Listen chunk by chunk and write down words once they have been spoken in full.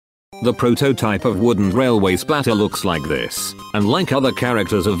The prototype of wooden railway Splatter looks like this, and like other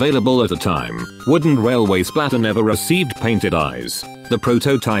characters available at the time, wooden railway Splatter never received painted eyes. The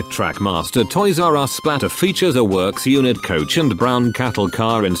prototype Trackmaster Toys R Us Splatter features a works unit coach and brown cattle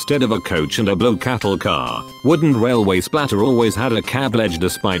car instead of a coach and a blue cattle car. Wooden railway Splatter always had a cab ledge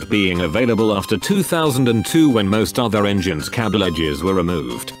despite being available after 2002 when most other engines' cab ledges were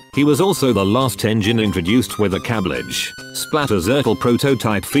removed. He was also the last engine introduced with a cab ledge. Splatter Zertle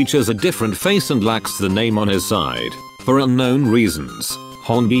prototype features a different face and lacks the name on his side. For unknown reasons,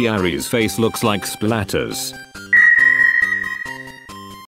 Hongiari's face looks like Splatter's.